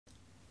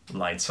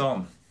Lights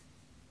on.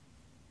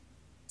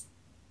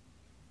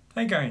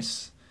 Hey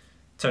guys,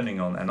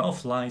 turning on and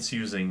off lights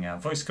using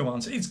voice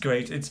commands, it's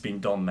great, it's been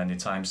done many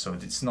times, so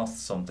it's not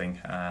something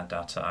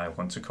that I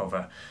want to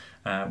cover.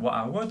 What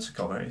I want to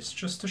cover is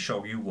just to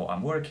show you what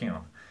I'm working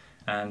on.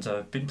 And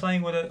I've been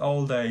playing with it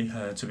all day,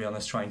 to be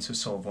honest, trying to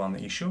solve one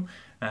issue.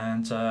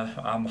 And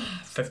I'm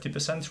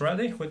 50%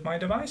 ready with my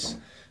device,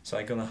 so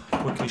I'm gonna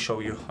quickly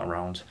show you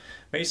around.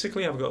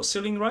 Basically, I've got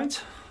ceiling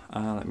light.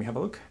 Let me have a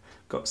look.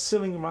 Got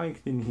ceiling light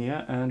in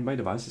here, and my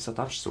device is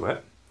attached to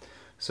it,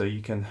 so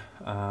you can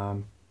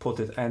put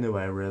it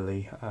anywhere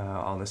really,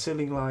 on the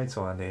ceiling lights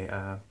or any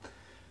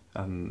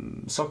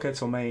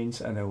sockets or mains,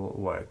 and it will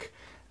work.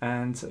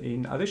 And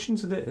in addition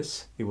to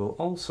this, it will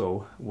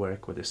also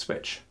work with a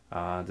switch.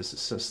 This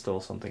is still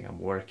something I'm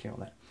working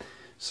on it.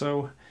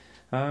 So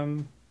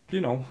you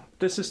know,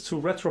 this is to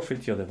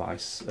retrofit your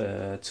device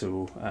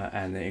to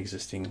any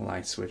existing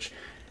light switch.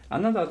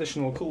 Another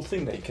additional cool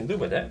thing that you can do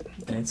with it,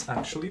 it's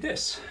actually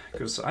this,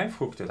 because I've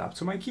hooked it up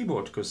to my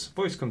keyboard, because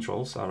voice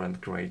controls aren't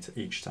great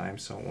each time,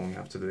 so all you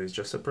have to do is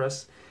just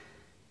press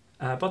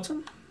a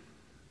button,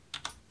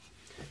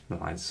 the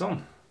light's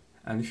on.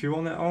 And if you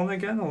want it on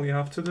again, all you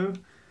have to do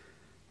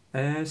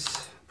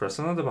is press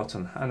another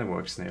button, and it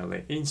works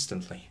nearly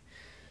instantly.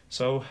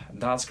 So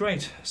that's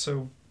great.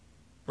 So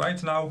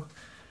right now,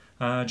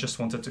 just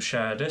wanted to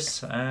share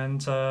this,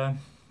 and well,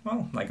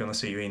 I'm gonna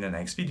see you in the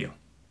next video.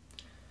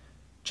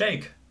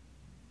 Jake,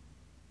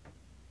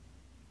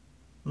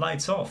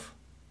 lights off.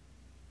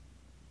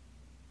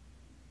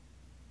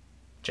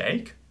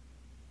 Jake,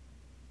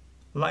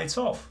 lights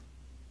off.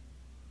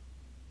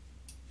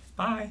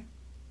 Bye.